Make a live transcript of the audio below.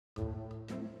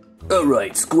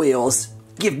Alright, Squeals,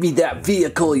 give me that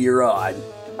vehicle you're on.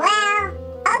 Well,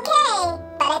 okay,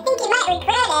 but I think you might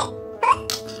regret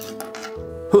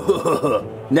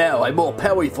it. Now I'm all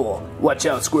powerful. Watch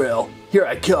out, Squirrel. Here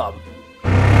I come.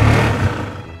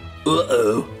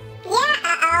 Uh-oh. Yeah,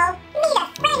 uh-oh. Meet a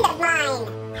friend of mine.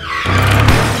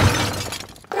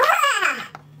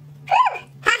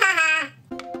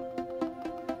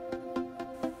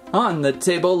 On the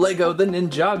table, Lego the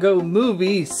Ninjago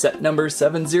Movie, set number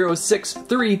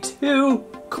 70632,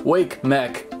 Quake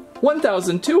Mech.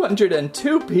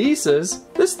 1,202 pieces?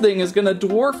 This thing is gonna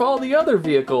dwarf all the other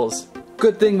vehicles.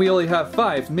 Good thing we only have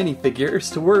 5 minifigures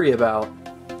to worry about.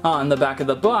 On the back of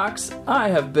the box, I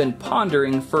have been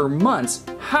pondering for months,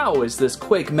 how is this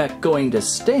Quake Mech going to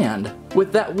stand?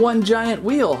 With that one giant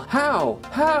wheel, how?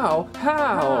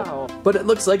 But it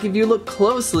looks like if you look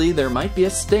closely, there might be a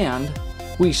stand.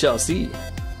 We shall see.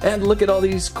 And look at all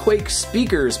these Quake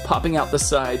speakers popping out the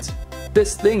sides.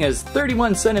 This thing is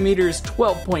 31 centimeters,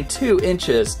 12.2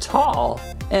 inches tall,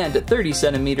 and 30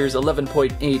 centimeters,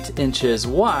 11.8 inches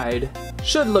wide.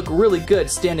 Should look really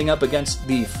good standing up against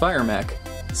the Fire Mech.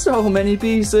 So many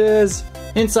pieces!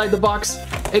 Inside the box,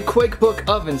 a Quake book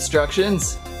of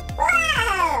instructions.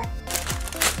 Whoa!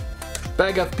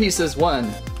 Bag of pieces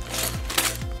 1.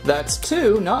 That's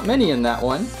 2, not many in that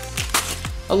one.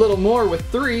 A little more with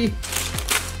 3.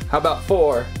 How about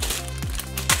 4?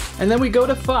 And then we go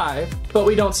to 5, but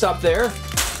we don't stop there.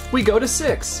 We go to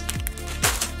 6.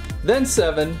 Then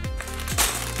 7.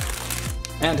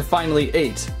 And finally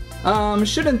 8.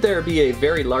 Shouldn't there be a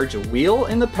very large wheel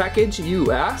in the package,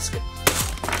 you ask?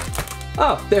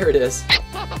 Oh, there it is.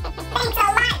 Thanks a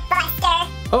lot, Buster.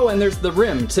 Oh, and there's the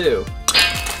rim, too.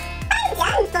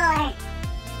 I'm done for.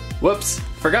 Whoops,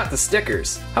 forgot the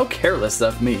stickers. How careless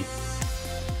of me.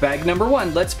 Bag number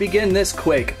 1, let's begin this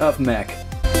Quake of Mech.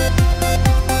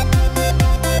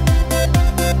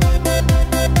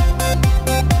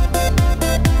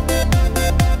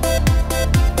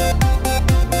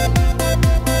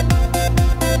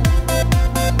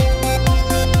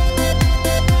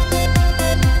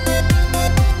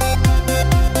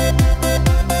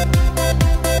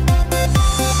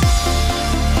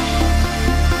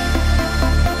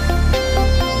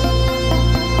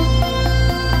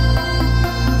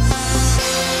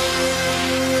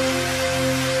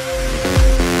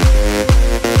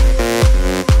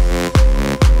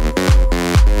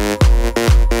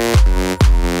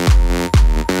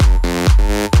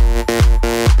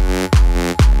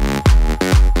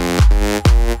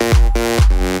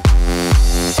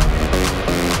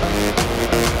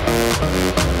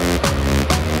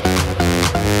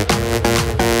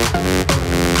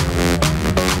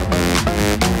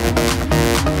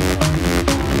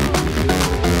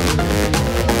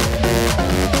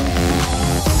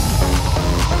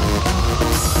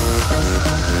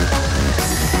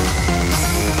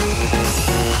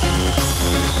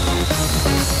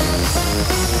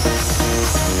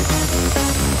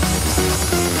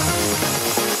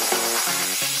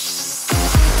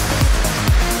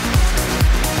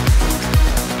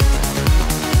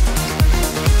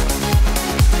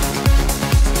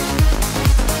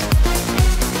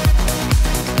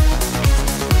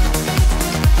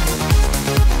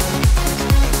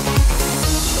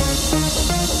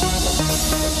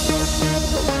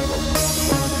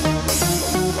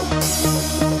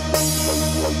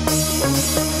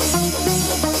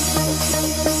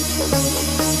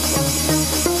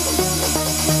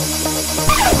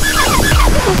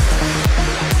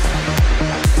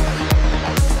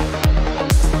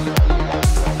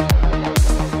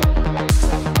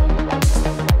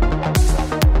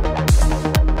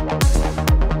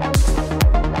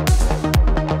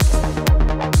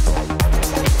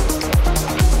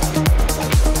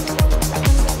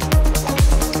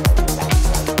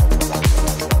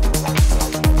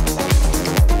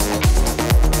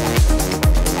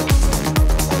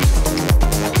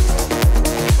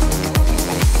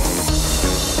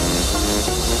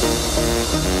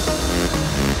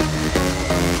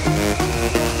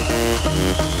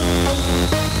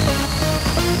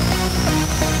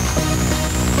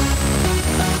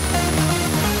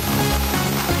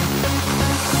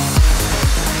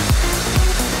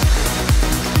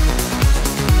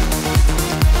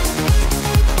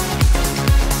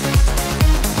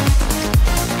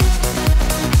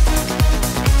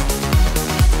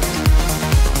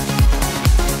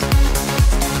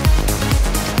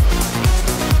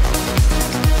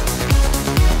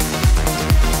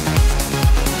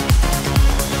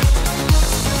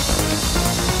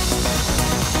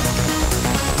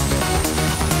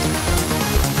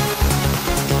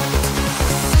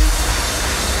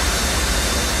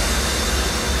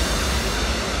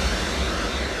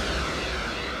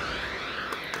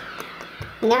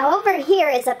 Now over here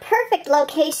is a perfect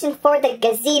location for the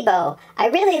gazebo. I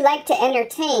really like to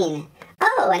entertain.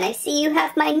 Oh, and I see you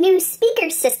have my new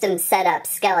speaker system set up,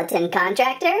 skeleton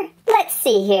contractor. Let's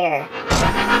see here. What?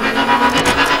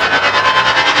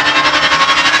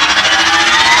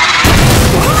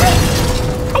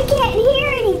 I can't hear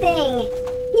anything.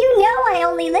 You know I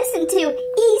only listen to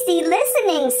easy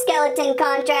listening, skeleton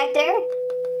contractor.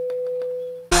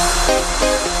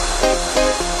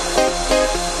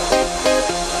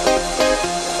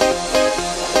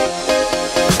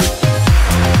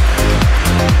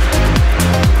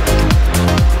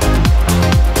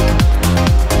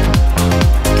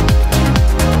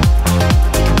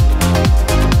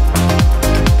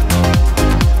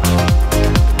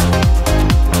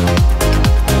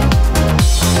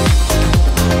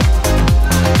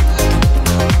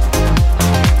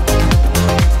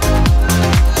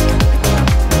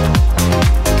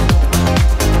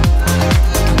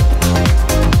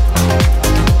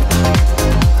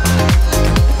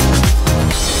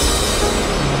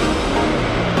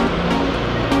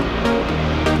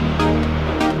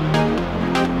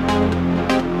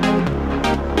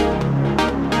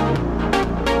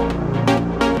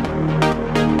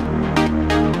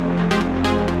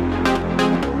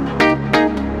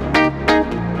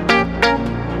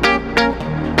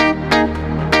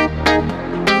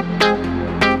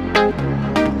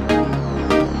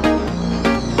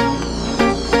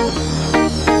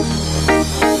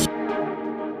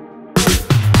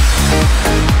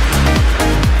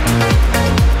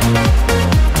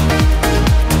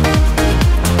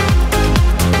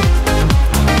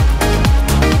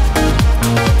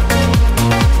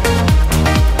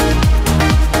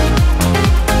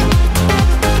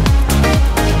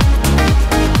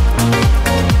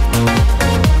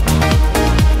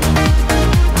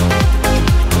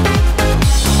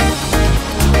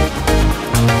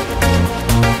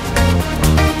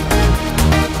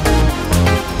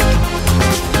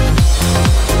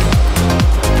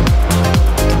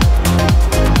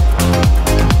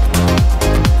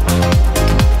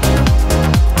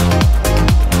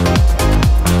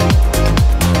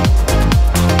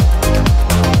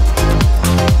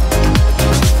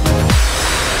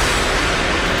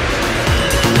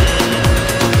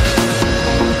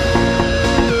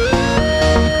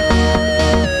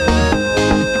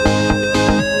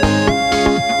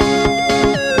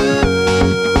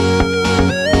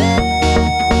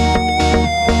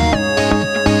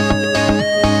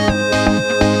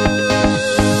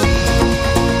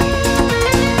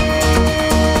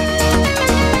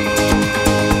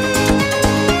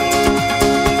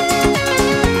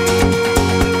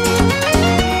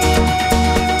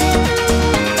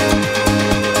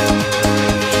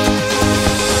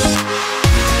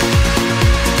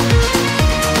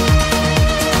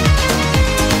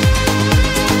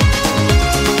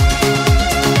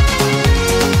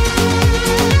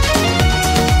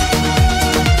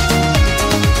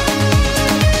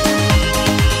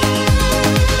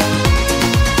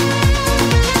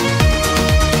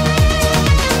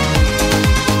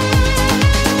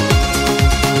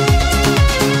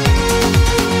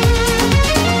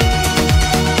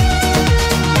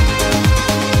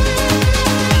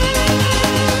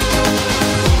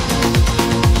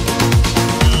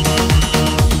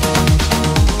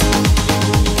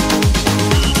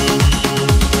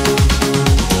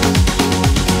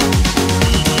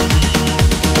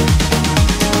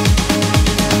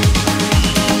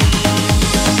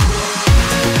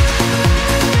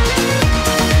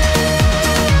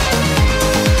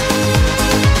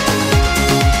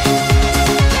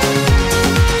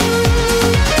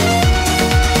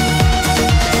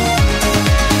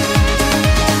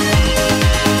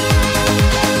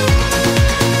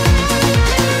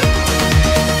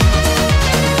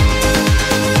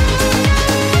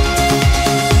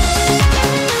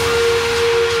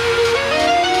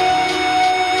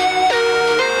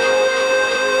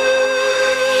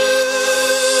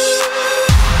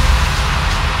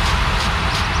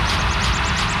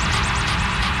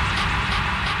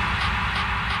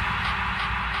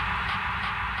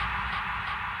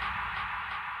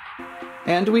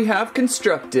 And we have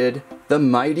constructed the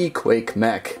mighty Quake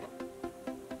Mech.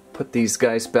 Put these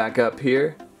guys back up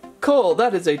here. Cole,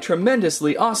 that is a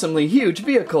tremendously, awesomely huge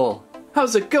vehicle.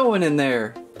 How's it going in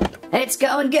there? It's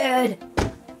going good.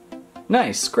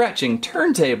 Nice scratching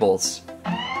turntables.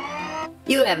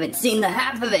 You haven't seen the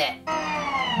half of it.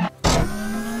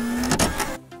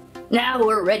 Now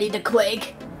we're ready to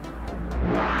quake.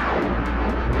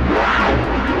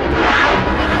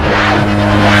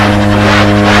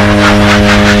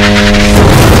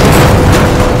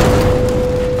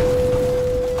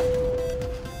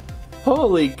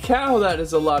 Holy Holy cow, that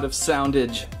is a lot of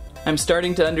soundage. I'm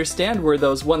starting to understand where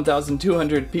those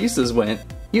 1,200 pieces went.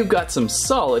 You've got some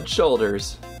solid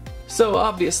shoulders. So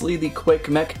obviously the Quake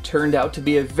Mech turned out to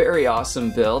be a very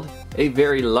awesome build, a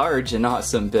very large and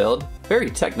awesome build, very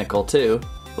technical too,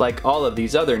 like all of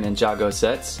these other Ninjago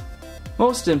sets.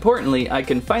 Most importantly, I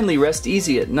can finally rest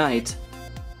easy at night,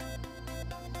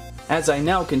 as I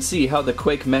now can see how the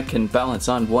Quake Mech can balance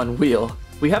on one wheel.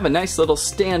 We have a nice little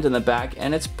stand in the back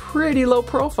and it's pretty low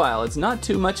profile, it's not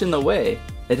too much in the way.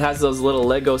 It has those little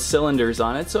Lego cylinders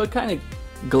on it, so it kind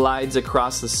of glides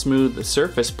across the smooth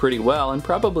surface pretty well, and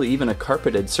probably even a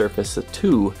carpeted surface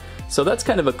too. So that's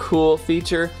kind of a cool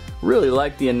feature. Really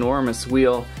like the enormous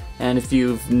wheel, and if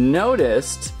you've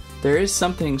noticed, there is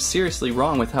something seriously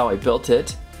wrong with how I built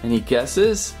it. Any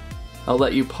guesses? I'll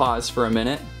let you pause for a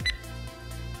minute.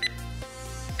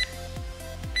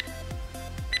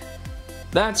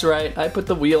 That's right, I put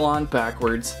the wheel on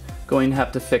backwards. Going to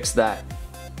have to fix that.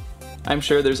 I'm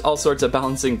sure there's all sorts of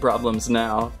balancing problems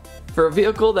now. For a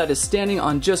vehicle that is standing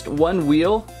on just one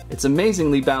wheel, it's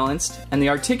amazingly balanced, and the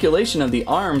articulation of the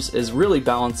arms is really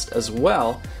balanced as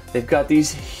well. They've got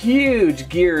these huge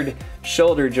geared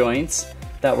shoulder joints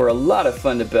that were a lot of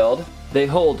fun to build. They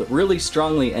hold really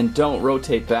strongly and don't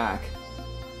rotate back.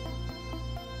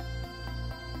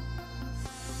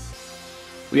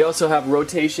 We also have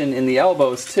rotation in the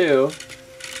elbows too,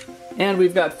 and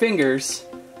we've got fingers,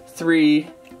 3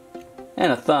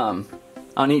 and a thumb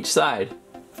on each side.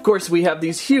 Of course, we have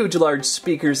these huge large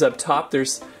speakers up top.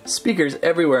 There's speakers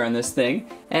everywhere in this thing,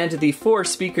 and the 4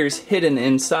 speakers hidden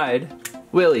inside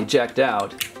will eject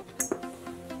out.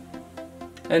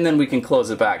 And then we can close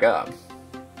it back up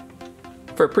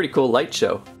for a pretty cool light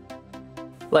show.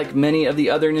 Like many of the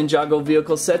other Ninjago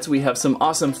vehicle sets, we have some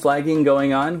awesome flagging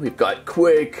going on. We've got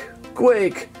Quake,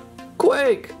 Quake,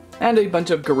 Quake, and a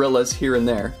bunch of gorillas here and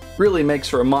there. Really makes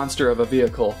for a monster of a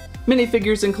vehicle.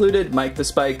 Minifigures included Mike the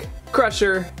Spike,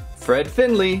 Crusher, Fred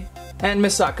Finley, and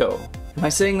Misako. Am I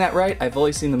saying that right? I've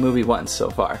only seen the movie once so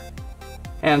far.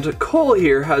 And Cole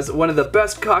here has one of the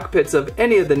best cockpits of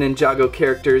any of the Ninjago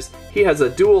characters. He has a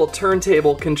dual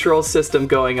turntable control system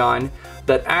going on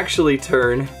that actually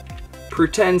turn,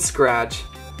 pretend scratch.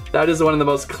 That is one of the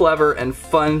most clever and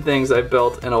fun things I've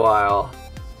built in a while.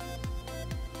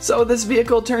 So this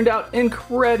vehicle turned out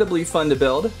incredibly fun to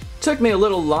build. Took me a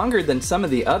little longer than some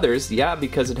of the others, yeah,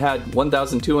 because it had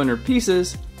 1,200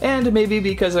 pieces, and maybe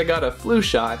because I got a flu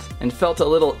shot and felt a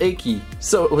little achy,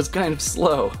 so it was kind of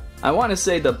slow. I want to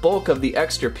say the bulk of the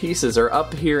extra pieces are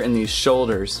up here in these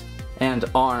shoulders and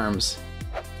arms.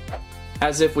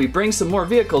 As if we bring some more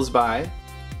vehicles by,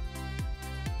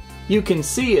 you can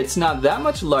see it's not that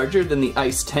much larger than the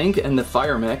ice tank and the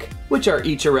fire mech, which are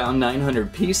each around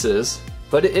 900 pieces.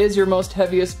 But it is your most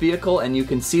heaviest vehicle, and you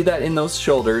can see that in those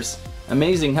shoulders.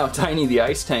 Amazing how tiny the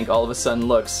ice tank all of a sudden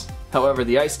looks. However,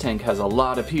 the ice tank has a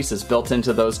lot of pieces built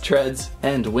into those treads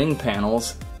and wing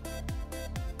panels.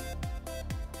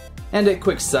 And a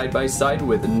quick side-by-side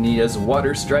with Nia's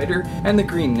Water Strider and the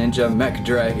Green Ninja Mech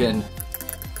Dragon.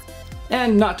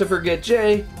 And not to forget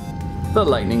Jay, the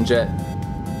Lightning Jet.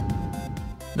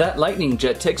 That Lightning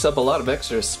Jet takes up a lot of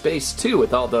extra space too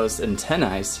with all those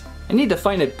antennae. I need to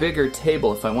find a bigger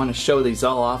table if I want to show these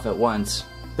all off at once.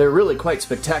 They're really quite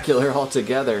spectacular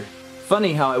altogether.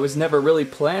 Funny how I was never really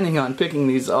planning on picking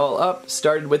these all up.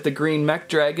 Started with the Green Mech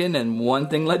Dragon and one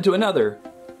thing led to another.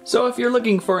 So if you're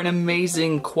looking for an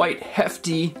amazing, quite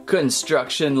hefty,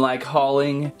 construction-like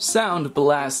hauling, sound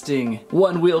blasting,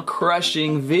 one-wheel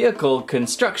crushing vehicle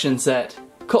construction set,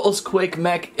 Cole's Quake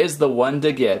Mech is the one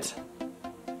to get.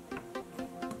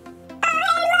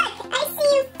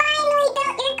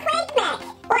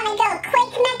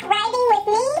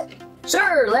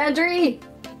 Sure, Landry!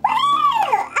 Woo!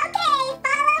 Okay,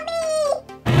 follow me!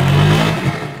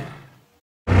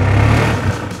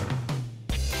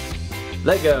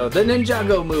 Lego The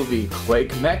Ninjago Movie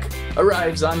Quake Mech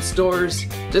arrives on stores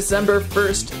December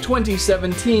 1st,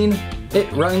 2017. It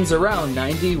runs around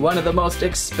 90, one of the most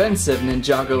expensive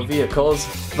Ninjago vehicles,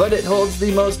 but it holds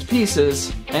the most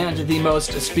pieces and the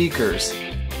most speakers.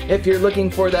 If you're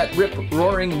looking for that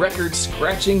rip-roaring,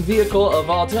 record-scratching vehicle of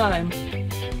all time,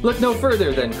 look no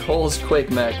further than Cole's Quake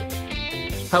Mech.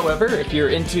 However, if you're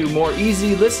into more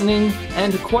easy listening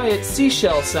and quiet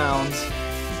seashell sounds,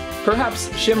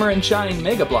 perhaps Shimmer and Shine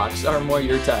Mega Blocks are more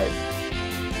your type.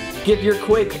 Give your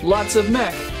Quake lots of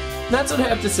mech. That's what I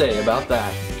have to say about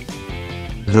that.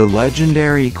 The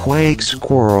legendary Quake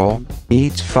Squirrel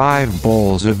eats 5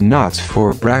 bowls of nuts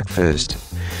for breakfast.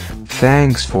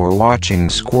 Thanks for watching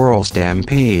Squirrel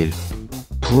Stampede.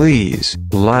 Please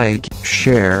like,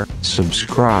 share,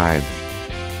 subscribe.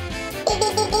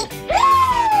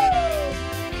 Woo!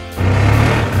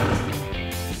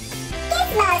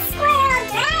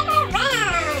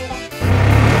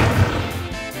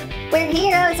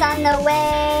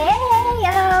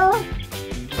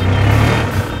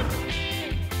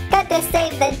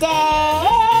 save the day.